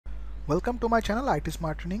Welcome to my channel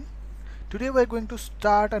ITSmartTraining. Today we're going to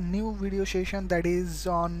start a new video session that is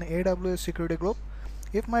on AWS Security Group.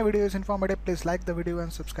 If my video is informative, please like the video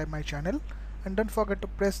and subscribe my channel, and don't forget to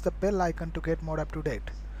press the bell icon to get more up to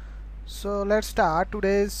date. So let's start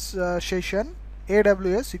today's session,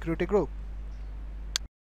 AWS Security Group.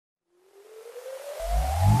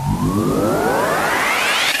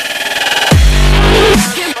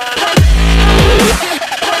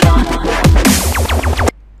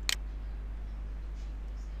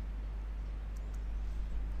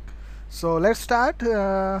 So let's start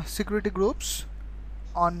security groups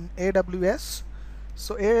on AWS.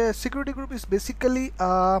 So a security group is basically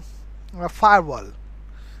a firewall.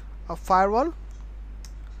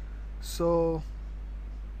 So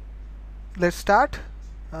let's start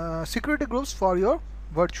security groups for your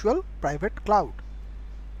virtual private cloud.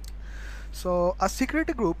 So a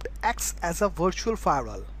security group acts as a virtual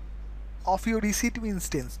firewall of your EC2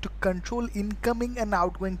 instance to control incoming and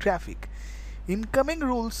outgoing traffic. Incoming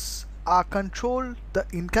rules control the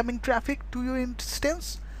incoming traffic to your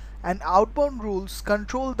instance, and outbound rules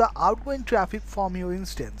control the outgoing traffic from your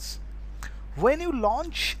instance. When you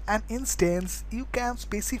launch an instance, you can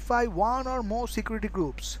specify one or more security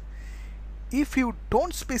groups. If you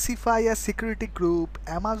don't specify a security group,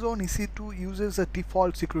 Amazon EC2 uses a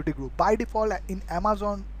default security group. By default in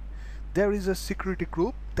Amazon there is a security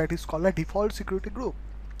group that is called a default security group.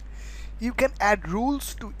 You can add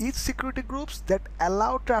rules to each security groups that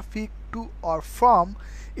allow traffic to or from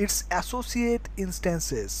its associate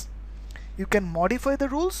instances. You can modify the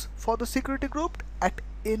rules for the security group at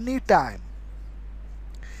any time.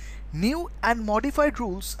 New and modified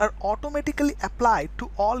rules are automatically applied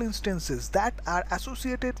to all instances that are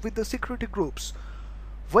associated with the security groups.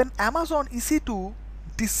 When Amazon EC2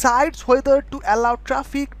 decides whether to allow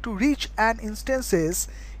traffic to reach an instances,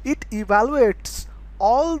 it evaluates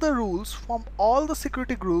all the rules from all the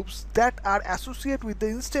security groups that are associated with the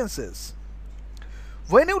instances.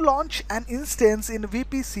 When you launch an instance in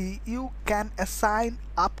VPC, you can assign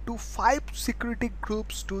up to 5 security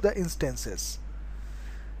groups to the instances.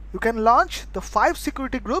 You can launch the 5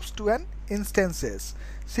 security groups to an instances.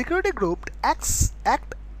 Security group act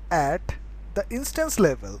at the instance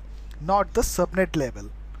level, not the subnet level.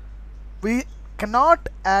 We cannot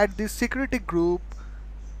add this security group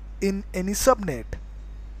in any subnet.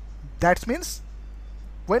 That means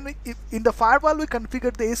when in the firewall we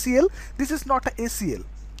configure the ACL, this is not a ACL.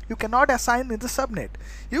 You cannot assign in the subnet.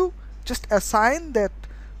 You just assign that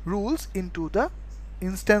rules into the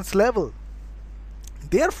instance level.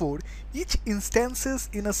 Therefore, each instances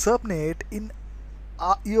in a subnet in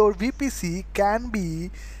your VPC can be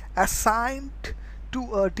assigned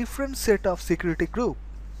to a different set of security group.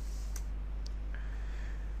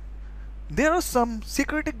 There are some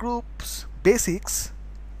security groups basics.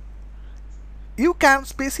 You can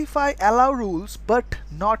specify allow rules but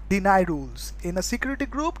not deny rules. In a security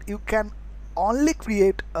group, you can only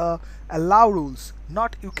create allow rules.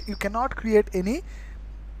 You cannot create any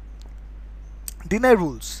deny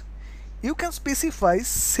rules. You can specify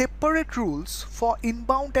separate rules for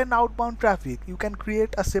inbound and outbound traffic. You can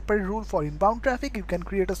create a separate rule for inbound traffic. You can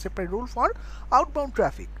create a separate rule for outbound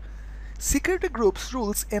traffic. Security groups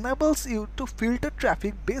rules enables you to filter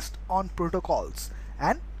traffic based on protocols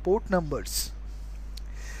and port numbers.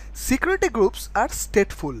 Security groups are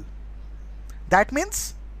stateful. That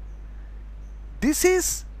means this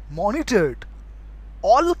is monitored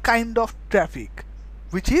all kind of traffic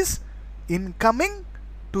which is incoming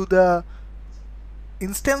to the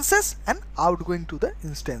instances and outgoing to the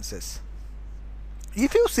instances.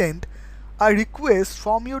 If you send a request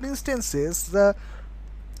from your instances, the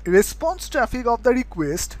response traffic of the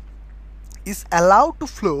request is allowed to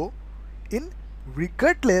flow in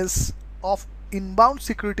regardless of inbound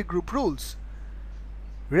security group rules.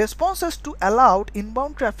 Responses to allowed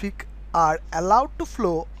inbound traffic are allowed to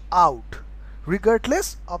flow out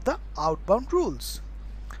regardless of the outbound rules.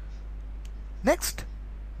 Next,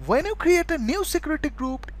 when you create a new security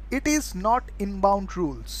group, it is not inbound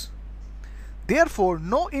rules. Therefore,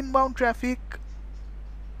 no inbound traffic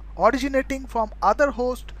originating from other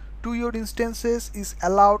hosts to your instances is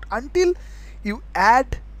allowed until you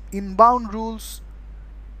add inbound rules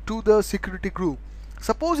to the security group.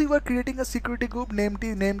 Suppose you are creating a security group named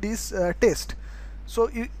is test. So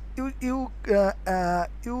you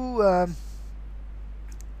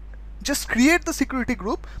just create the security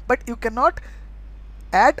group, but you cannot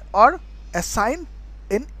add or assign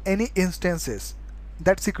in any instances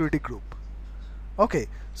that security group. Okay,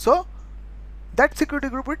 so that security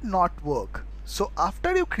group would not work. So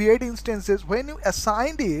after you create instances, when you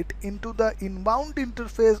assigned it into the inbound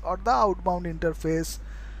interface or the outbound interface,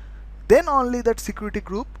 then only that security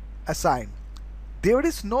group assign. There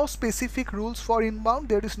is no specific rules for inbound,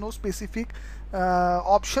 there is no specific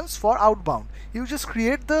options for outbound. You just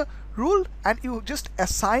create the rule and you just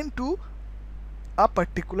assign to a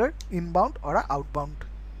particular inbound or a outbound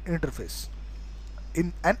interface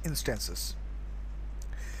in an instances.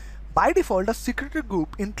 By default, a security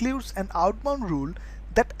group includes an outbound rule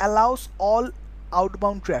that allows all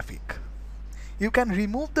outbound traffic. You can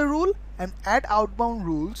remove the rule and add outbound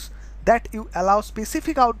rules that you allow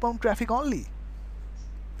specific outbound traffic only.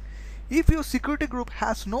 If your security group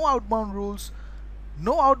has no outbound rules,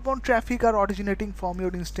 no outbound traffic are originating from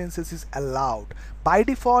your instances is allowed. By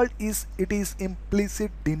default it is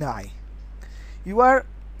implicit deny.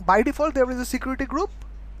 By default there is a security group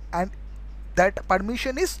and that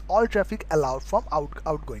permission is all traffic allowed from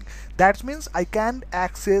outgoing. That means I can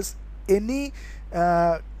access any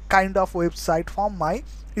kind of website from my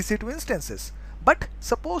EC2 instances. But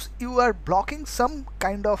suppose you are blocking some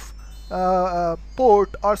kind of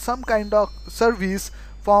port or some kind of service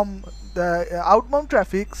from the outbound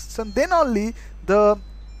traffic, so then only the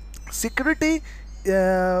security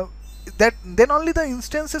then only the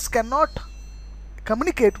instances cannot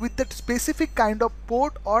communicate with that specific kind of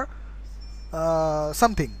port or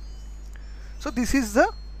something. So this is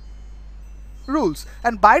the rules,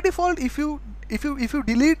 and by default if you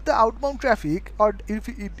delete the outbound traffic or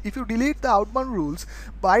if you delete the outbound rules,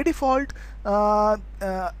 by default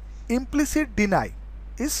implicit deny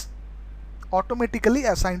is automatically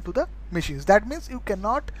assigned to the machines. That means you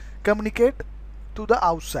cannot communicate to the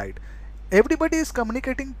outside. Everybody is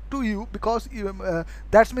communicating to you because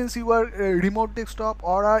that means you are a remote desktop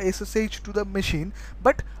or a SSH to the machine,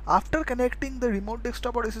 but after connecting the remote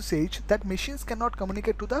desktop or SSH, that machines cannot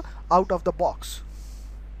communicate to the out of the box.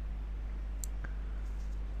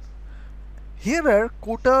 Here are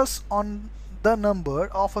quotas on the number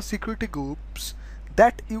of security groups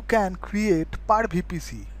that you can create per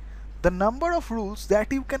VPC, the number of rules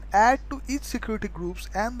that you can add to each security groups,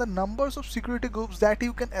 and the numbers of security groups that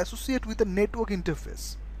you can associate with the network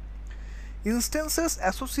interface. Instances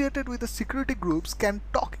associated with the security groups can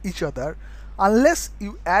talk each other unless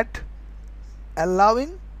you add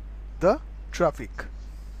allowing the traffic.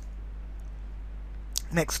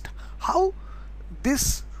 Next, how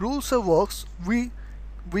this rules works, we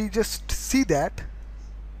just see that.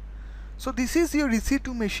 So this is your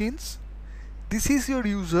EC2 machines, this is your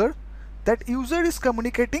user. That user is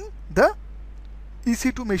communicating the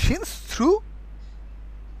EC2 machines through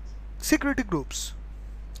security groups.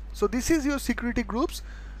 So this is your security groups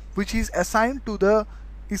which is assigned to the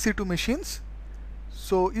EC2 machines.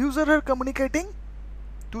 So user are communicating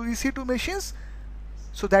to EC2 machines,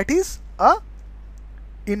 so that is a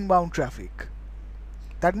inbound traffic.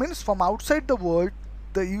 That means from outside the world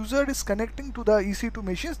the user is connecting to the EC2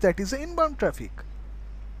 machines, that is the inbound traffic.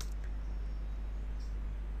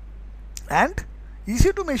 And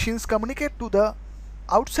EC2 machines communicate to the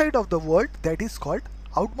outside of the world, that is called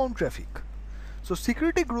outbound traffic. So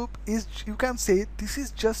security group is, you can say, this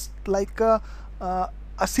is just like a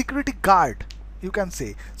security guard, you can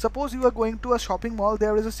say. Suppose you are going to a shopping mall,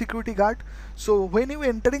 there is a security guard. So when you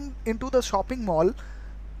entering into the shopping mall,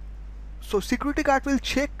 so security guard will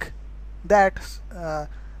check that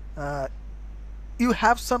you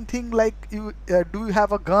have something like do you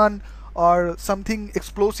have a gun or something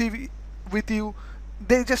explosive with you.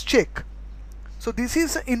 They just check. So this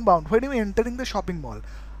is inbound when you entering the shopping mall.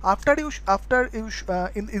 After you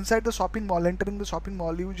inside the shopping mall, entering the shopping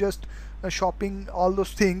mall, you just shopping all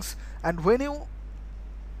those things, and when you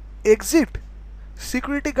exit,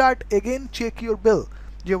 security guard again check your bill,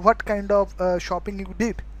 what kind of shopping you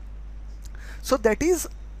did. So that is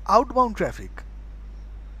outbound traffic.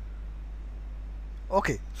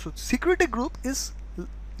 Okay, so security group is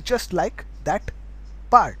just like that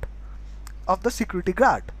part of the security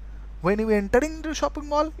guard. When you entering the shopping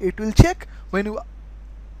mall, it will check. When you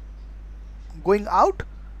going out,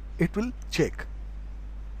 it will check.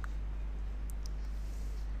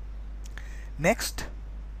 Next,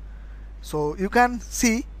 so you can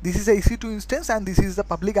see this is a EC2 instance and this is the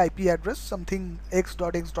public IP address, something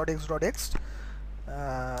x.x.x.x.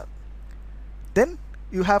 Then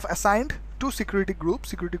you have assigned two security groups,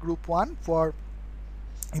 security group 1 for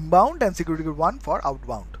inbound and security group 1 for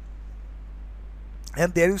outbound.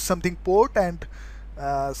 And there is something port and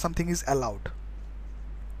something is allowed.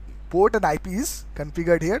 Port and IP is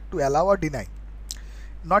configured here to allow or deny.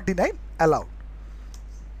 Not deny, allow.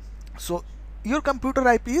 So your computer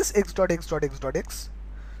IP is x.x.x.x.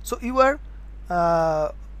 So you are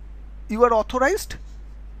authorized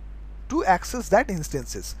to access that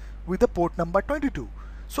instances with the port number 22.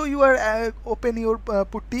 So you are open your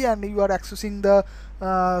putty and you are accessing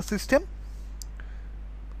the system.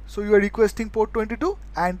 So you are requesting port 22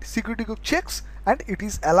 and security group checks and it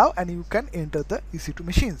is allowed and you can enter the EC2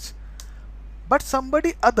 machines. But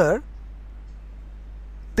somebody other,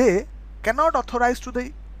 they cannot authorize to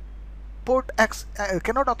the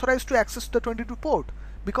cannot authorize to access the 22 port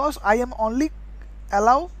because I am only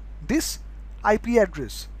allow this IP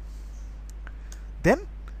address. Then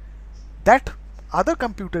that other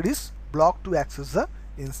computer is blocked to access the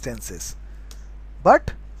instances.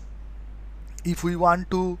 But if we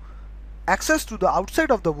want to access to the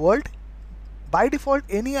outside of the world, by default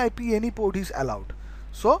any IP, any port is allowed.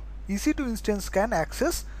 So EC2 instance can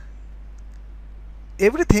access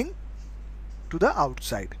everything to the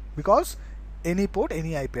outside because any port,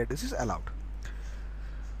 any IP address is allowed.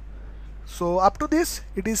 So up to this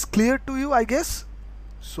it is clear to you, I guess.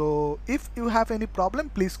 So if you have any problem,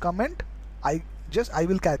 please comment. I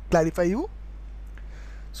will clarify you.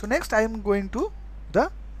 So next I am going to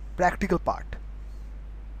the practical part.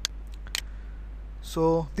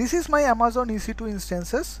 So this is my Amazon EC2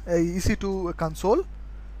 instances, EC2 console.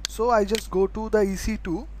 So I just go to the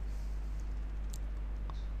EC2.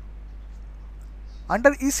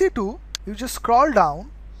 Under EC2 you just scroll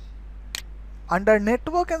down. Under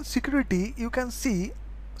network and security you can see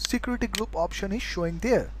security group option is showing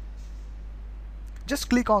there. Just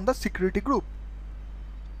click on the security group.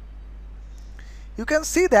 You can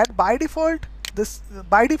see that by default this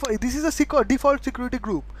is a default security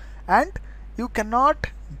group and you cannot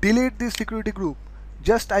delete this security group.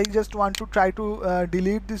 I just want to try to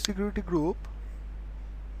delete this security group.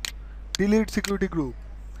 Delete security group.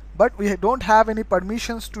 But we don't have any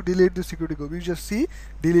permissions to delete the security group. You just see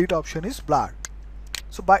delete option is blurred.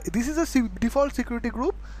 So this is a default security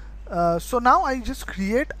group. So now I just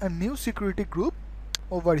create a new security group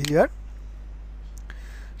over here.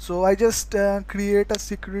 So I just create a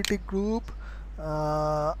security group,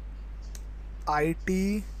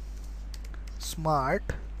 IT Smart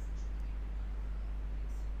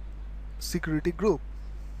Security Group.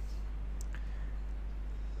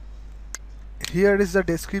 Here is the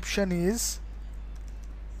description is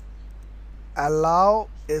allow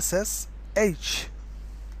SSH.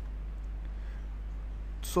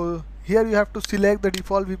 So here you have to select the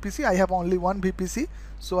default VPC. I have only one VPC,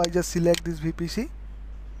 so I just select this VPC.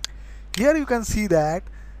 Here you can see that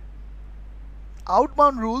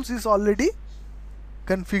outbound rules is already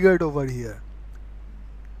configured over here.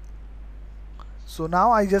 So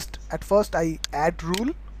now at first I add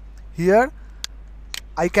rule. Here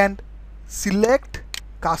I can select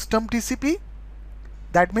custom TCP.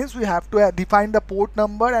 That means we have to define the port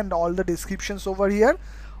number and all the descriptions over here,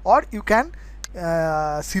 or you can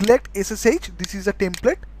select SSH. This is a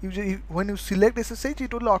template. When you select SSH,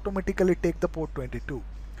 it will automatically take the port 22.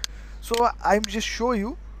 So I'm just show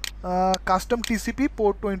you custom TCP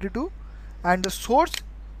port 22 and the source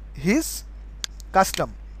is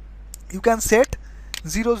custom. You can set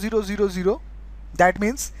 0000. That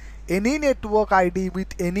means any network ID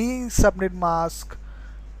with any subnet mask,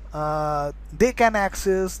 they can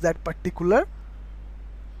access that particular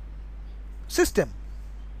system.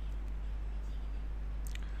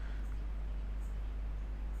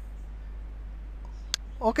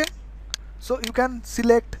 Okay, so you can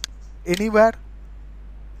select anywhere,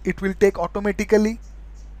 it will take automatically.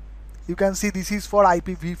 You can see this is for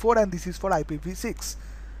IPv4 and this is for IPv6,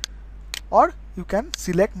 or you can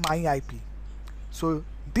select my IP. So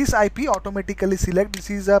this IP automatically select. This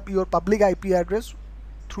is your public IP address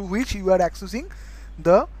through which you are accessing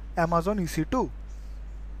the Amazon EC2.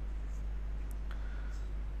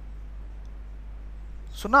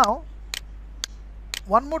 So now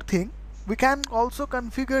one more thing, we can also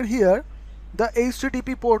configure here the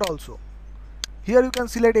HTTP port also. Here you can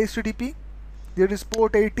select HTTP. There is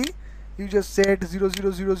port 80. You just set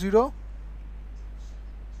 0000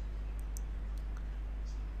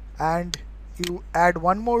 and you add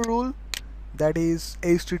one more rule, that is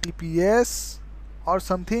HTTPS or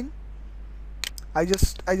something. I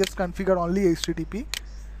just configure only HTTP.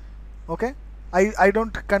 Okay, I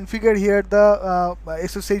don't configure here the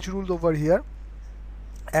SSH rules over here,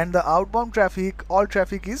 and the outbound traffic, all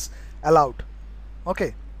traffic is allowed.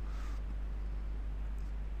 Okay,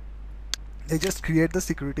 they just create the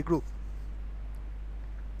security group.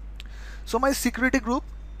 So my security group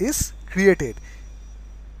is created.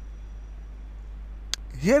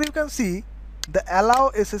 Here you can see the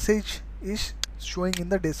allow SSH is showing in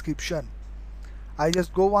the description. I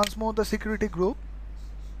just go once more the security group.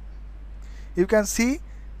 You can see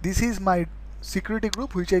this is my security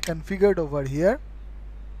group which I configured over here.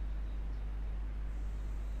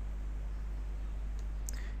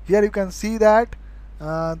 Here you can see that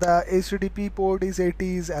the HTTP port is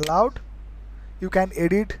 80 is allowed. You can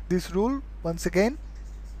edit this rule once again.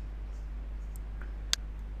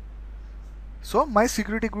 So my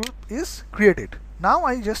security group is created. Now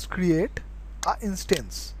I just create an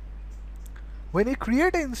instance. When we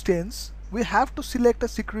create an instance, we have to select a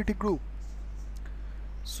security group.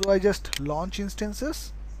 So I just launch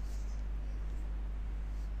instances.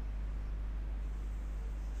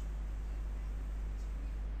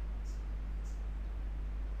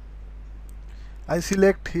 I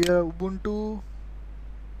select here Ubuntu,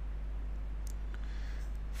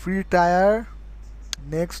 free tier,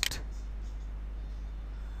 next,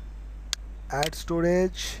 add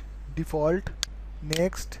storage, default,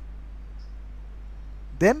 next.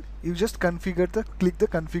 Then you just click the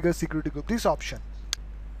configure security group, this option.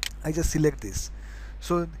 I just select this.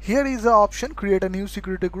 So here is the option create a new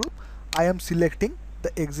security group. I am selecting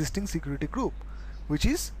the existing security group, which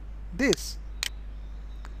is this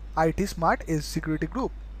ITSmart is security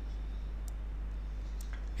group.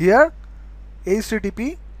 Here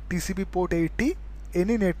HTTP TCP port 80,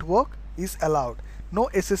 any network is allowed. No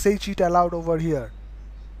SSH is allowed over here.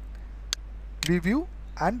 Review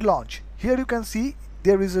and launch. Here you can see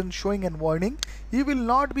there is a showing and warning. You will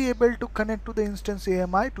not be able to connect to the instance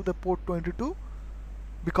AMI to the port 22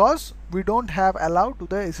 because we don't have allowed to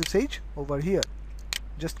the SSH over here.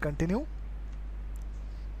 Just continue.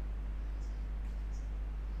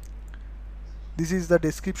 This is the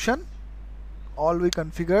description. All we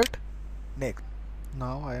configured. Next.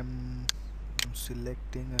 Now I am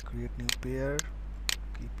selecting a create new pair.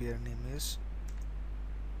 Key pair name is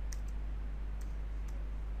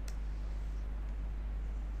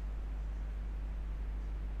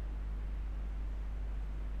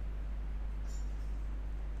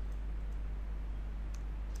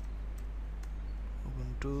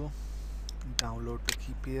Ubuntu. Download the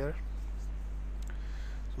key pair.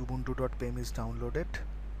 So ubuntu.pem is downloaded.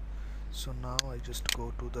 So now I just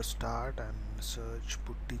go to the start and search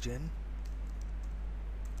puttigen.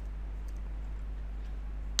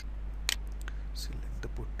 Select the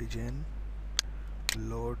puttigen,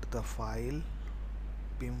 load the file,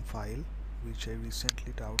 pim file, which I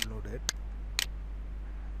recently downloaded.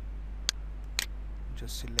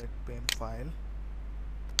 Just select pim file.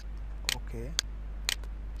 Okay,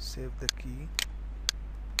 save the key.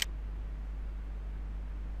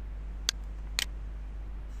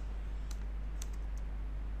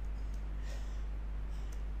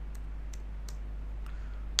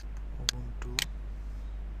 Ubuntu,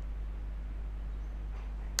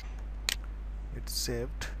 it's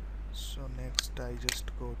saved. So next I just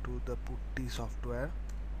go to the putty software.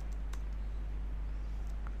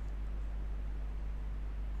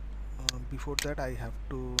 Before that I have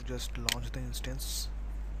to just launch the instance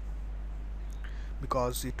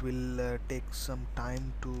because it will take some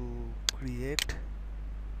time to create.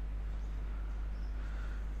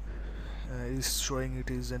 Is showing it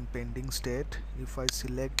is in pending state. If I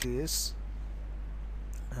select this,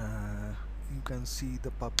 you can see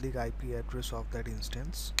the public IP address of that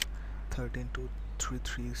instance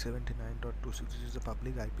 13.233.79.26 is the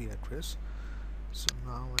public IP address. So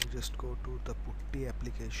now I just go to the putty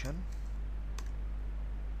application,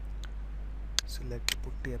 select the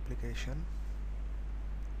putty application,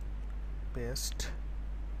 paste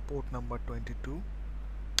port number 22,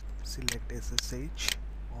 select SSH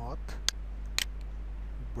auth,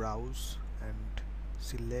 browse and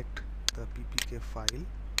select the ppk file,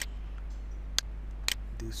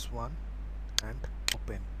 this one, and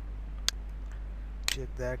open. Check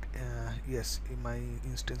that yes, my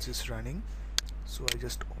instance is running. So I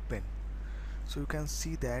just open. So you can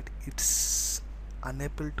see that it's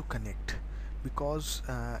unable to connect because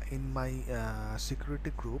in my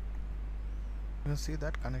security group you can see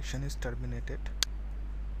that connection is terminated.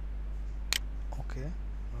 Okay,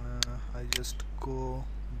 I just go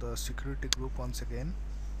the security group once again.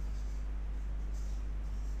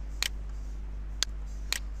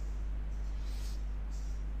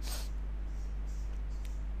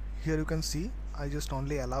 Here you can see I just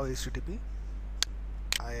only allow HTTP.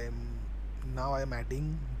 I am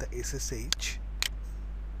adding the SSH.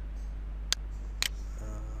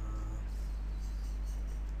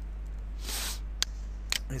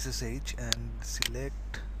 SSH and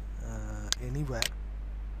select anywhere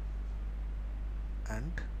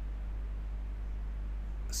and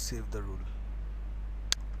save the rule.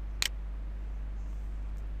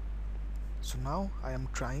 So now I am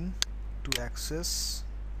trying to access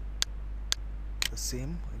the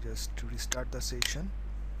same. I just restart the session.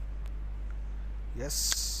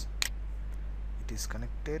 Yes, it is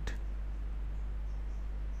connected.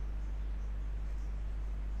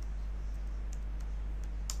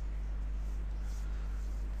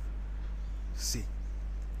 See,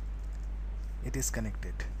 it is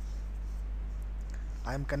connected.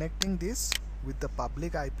 I am connecting this with the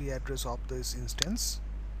public IP address of this instance.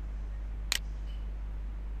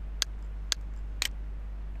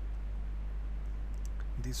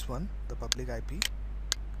 This one, the public IP.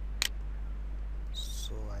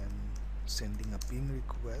 So I am sending a ping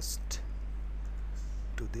request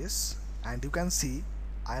to this, and you can see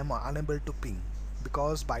I am unable to ping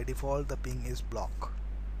because by default the ping is block.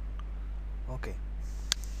 Okay,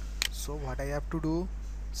 so what I have to do,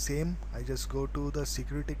 same, I just go to the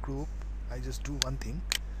security group. I just do one thing.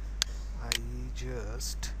 I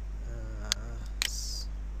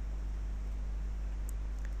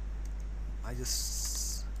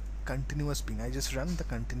just continuous ping. I just run the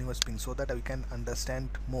continuous ping so that I can understand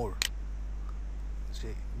more. See,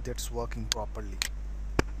 that's working properly.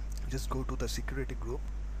 Just go to the security group,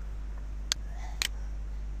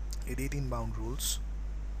 edit inbound rules.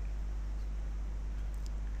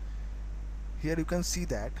 Here you can see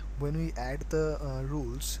that when we add the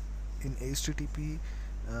rules in HTTP,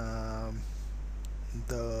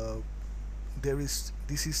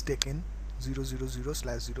 this is taken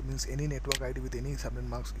 000/0 means any network ID with any subnet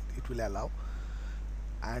marks it will allow,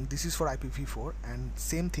 and this is for IPv4, and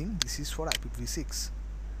same thing this is for IPv6,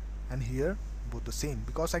 and here both the same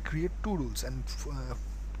because I create two rules, and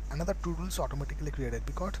another two rules automatically created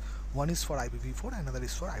because one is for IPv4, another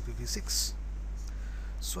is for IPv6.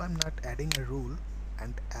 So I'm not adding a rule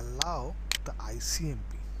and allow the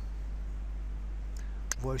ICMP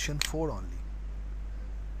version 4 only,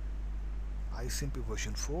 ICMP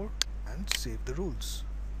version 4, and save the rules.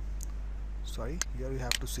 Sorry, here you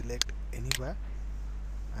have to select anywhere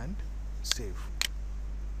and save.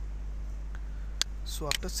 So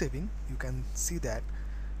after saving, you can see that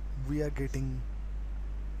we are getting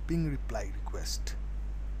ping reply request.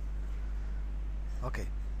 Okay,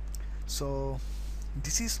 so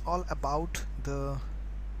this is all about the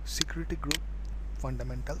security group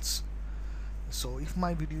fundamentals. So if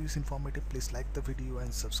my video is informative, please like the video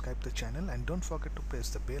and subscribe the channel, and don't forget to press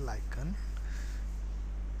the bell icon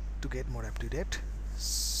to get more up to date.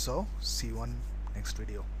 So see you on next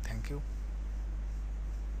video. Thank you.